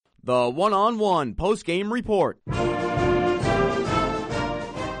The one-on-one post-game report. And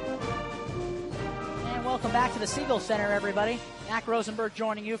welcome back to the Siegel Center, everybody. Mac Rosenberg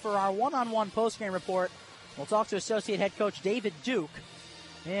joining you for our one-on-one post-game report. We'll talk to Associate Head Coach David Duke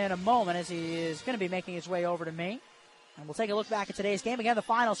in a moment as he is going to be making his way over to me. And we'll take a look back at today's game. Again, the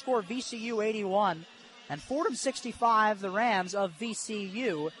final score, VCU 81 and Fordham 65. The Rams of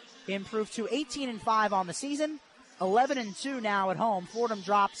VCU improved to 18-5 on the season, 11-2 now at home. Fordham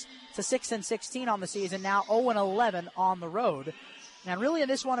drops to 6-16 on the season, now 0-11 on the road. And really in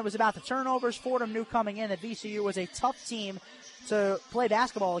this one, it was about the turnovers. Fordham knew coming in that VCU was a tough team to play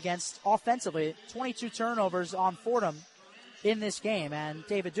basketball against offensively. 22 turnovers on Fordham in this game. And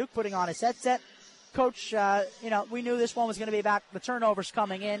David Duke putting on his headset. Coach, we knew this one was going to be about the turnovers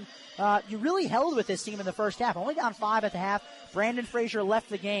coming in. You really held with this team in the first half. Only down 5 at the half. Brandon Frazier left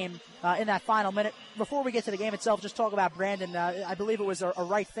the game in that final minute. Before we get to the game itself, just talk about Brandon. I believe it was a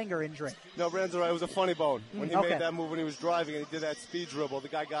right finger injury. No, Brandon's all right. It was a funny bone. When he made that move when he was driving and he did that speed dribble, the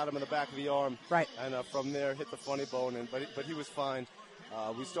guy got him in the back of the arm. Right. And from there, hit the funny bone. But he was fine.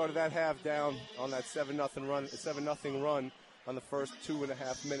 We started that half down on that 7-0 run. On the first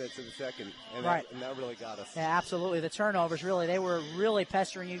 2.5 minutes of the second, and that really got us. Yeah, absolutely. The turnovers, really, they were really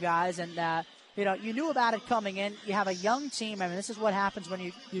pestering you guys, and you knew about it coming in. You have a young team. I mean, this is what happens when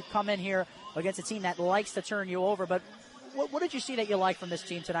you come in here against a team that likes to turn you over. But what did you see that you liked from this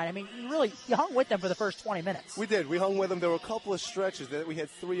team tonight? I mean, you hung with them for the first 20 minutes. We did. We hung with them. There were a couple of stretches that we had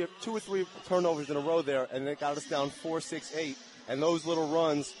 2 or 3 turnovers in a row there, and it got us down 4-6-8. And those little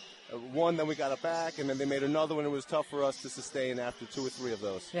runs. One, then we got it back, and then they made another one. It was tough for us to sustain after 2 or 3 of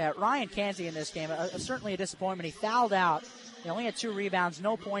those. Yeah, Ryan Kansi in this game, certainly a disappointment. He fouled out. He only had 2 rebounds,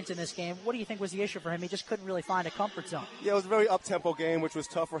 no points in this game. What do you think was the issue for him? He just couldn't really find a comfort zone. Yeah, it was a very up-tempo game, which was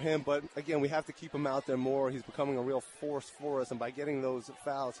tough for him. But, again, we have to keep him out there more. He's becoming a real force for us. And by getting those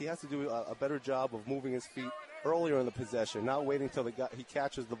fouls, he has to do a better job of moving his feet earlier in the possession, not waiting until he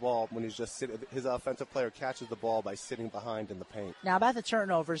catches the ball when he's just sitting. His offensive player catches the ball by sitting behind in the paint. Now, about the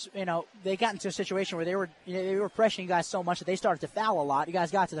turnovers, they got into a situation where they were pressuring you guys so much that they started to foul a lot. You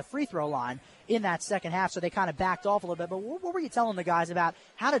guys got to the free throw line in that second half, so they kind of backed off a little bit. But what were you telling the guys about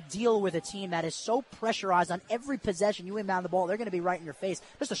how to deal with a team that is so pressurized on every possession? You inbound the ball, they're going to be right in your face.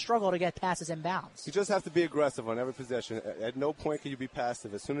 Just a struggle to get passes inbounds. You just have to be aggressive on every possession. At no point can you be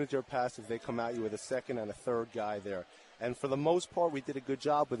passive. As soon as you're passive, they come at you with a second and a third guy there. And for the most part, we did a good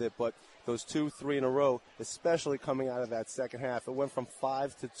job with it, but those 2, 3 in a row, especially coming out of that second half, it went from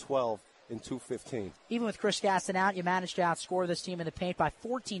 5 to 12 in 2:15. Even with Chris Gaston out, you managed to outscore this team in the paint by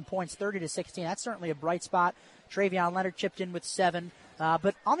 14 points, 30-16. That's certainly a bright spot. Travion Leonard chipped in with 7.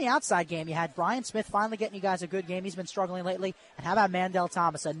 But on the outside game, you had Brian Smith finally getting you guys a good game. He's been struggling lately. And how about Mandel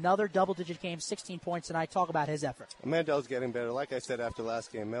Thomas? Another double-digit game, 16 points tonight. Talk about his effort. Mandel's getting better. Like I said after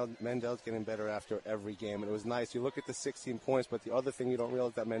last game, Mandel's getting better after every game. And it was nice. You look at the 16 points, but the other thing you don't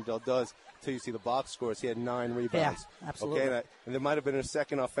realize that Mandel does until you see the box scores, he had 9 rebounds. Yeah, absolutely. Okay, and there might have been a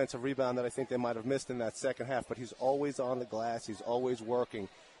second offensive rebound that I think they might have missed in that second half. But he's always on the glass. He's always working.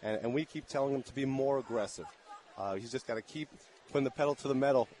 And we keep telling him to be more aggressive. He's just got to keep putting the pedal to the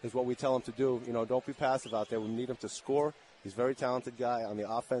metal is what we tell him to do. Don't be passive out there. We need him to score. He's a very talented guy on the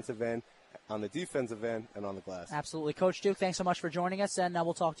offensive end, on the defensive end, and on the glass. Absolutely. Coach Duke, thanks so much for joining us, and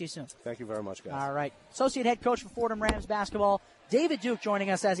we'll talk to you soon. Thank you very much, guys. All right. Associate Head Coach for Fordham Rams basketball, David Duke, joining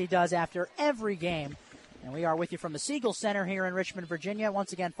us as he does after every game. And we are with you from the Siegel Center here in Richmond, Virginia.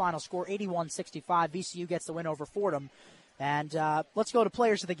 Once again, final score 81-65. VCU gets the win over Fordham. And let's go to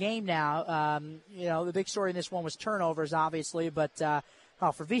players of the game now. The big story in this one was turnovers, obviously, but for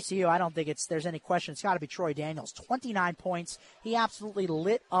VCU, I don't think there's any question. It's got to be Troy Daniels. 29 points. He absolutely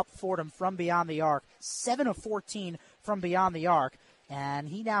lit up Fordham from beyond the arc. 7 of 14 from beyond the arc. And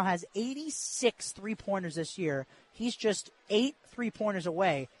he now has 86 three-pointers this year. He's just 8 3-pointers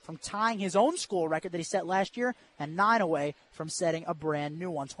away from tying his own school record that he set last year and 9 away from setting a brand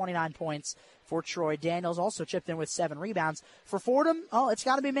new one. 29 points for Troy Daniels. Also chipped in with 7 rebounds. For Fordham, it's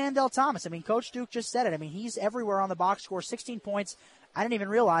got to be Mandel Thomas. I mean, Coach Duke just said it. I mean, he's everywhere on the box score. 16 points. I didn't even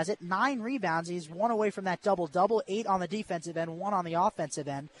realize it. 9 rebounds. He's 1 away from that double-double. 8 on the defensive end, 1 on the offensive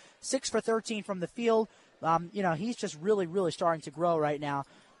end. 6 for 13 from the field. He's just really, really starting to grow right now.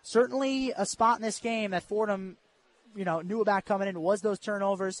 Certainly a spot in this game that Fordham, knew about coming in was those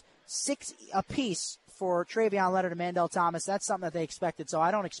turnovers. 6 apiece for Travion Leonard and Mandel Thomas. That's something that they expected, so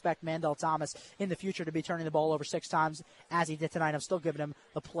I don't expect Mandel Thomas in the future to be turning the ball over 6 times as he did tonight. I'm still giving him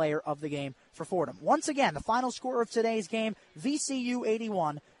the player of the game for Fordham. Once again, the final score of today's game, VCU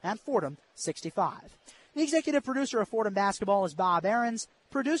 81 and Fordham 65. The executive producer of Fordham basketball is Bob Aarons.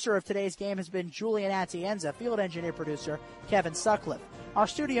 Producer of today's game has been Julian Atienza. Field engineer producer Kevin Sutcliffe. Our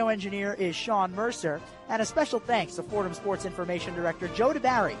studio engineer is Sean Mercer. And a special thanks to Fordham Sports Information Director Joe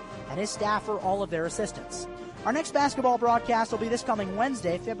DeBarry and his staff for all of their assistance. Our next basketball broadcast will be this coming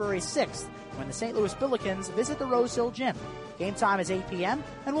Wednesday, February 6th, when the St. Louis Billikens visit the Rose Hill Gym. Game time is 8 p.m.,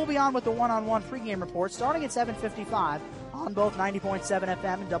 and we'll be on with the one-on-one pregame report starting at 7:55 on both 90.7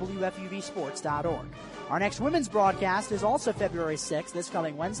 FM and WFUVsports.org. Our next women's broadcast is also February 6th, this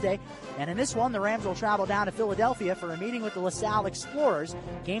coming Wednesday, and in this one, the Rams will travel down to Philadelphia for a meeting with the LaSalle Explorers.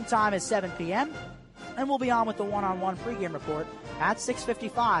 Game time is 7 p.m., and we'll be on with the one-on-one pregame report at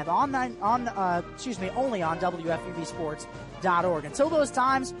 6:55 only on WFUVsports.org. Until those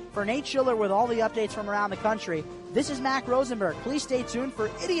times, for Nate Schiller with all the updates from around the country, this is Mac Rosenberg. Please stay tuned for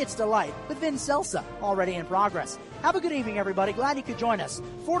Idiot's Delight with Vin Celsa, already in progress. Have a good evening, everybody. Glad you could join us.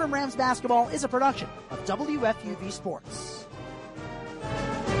 Fordham Rams basketball is a production of WFUV Sports.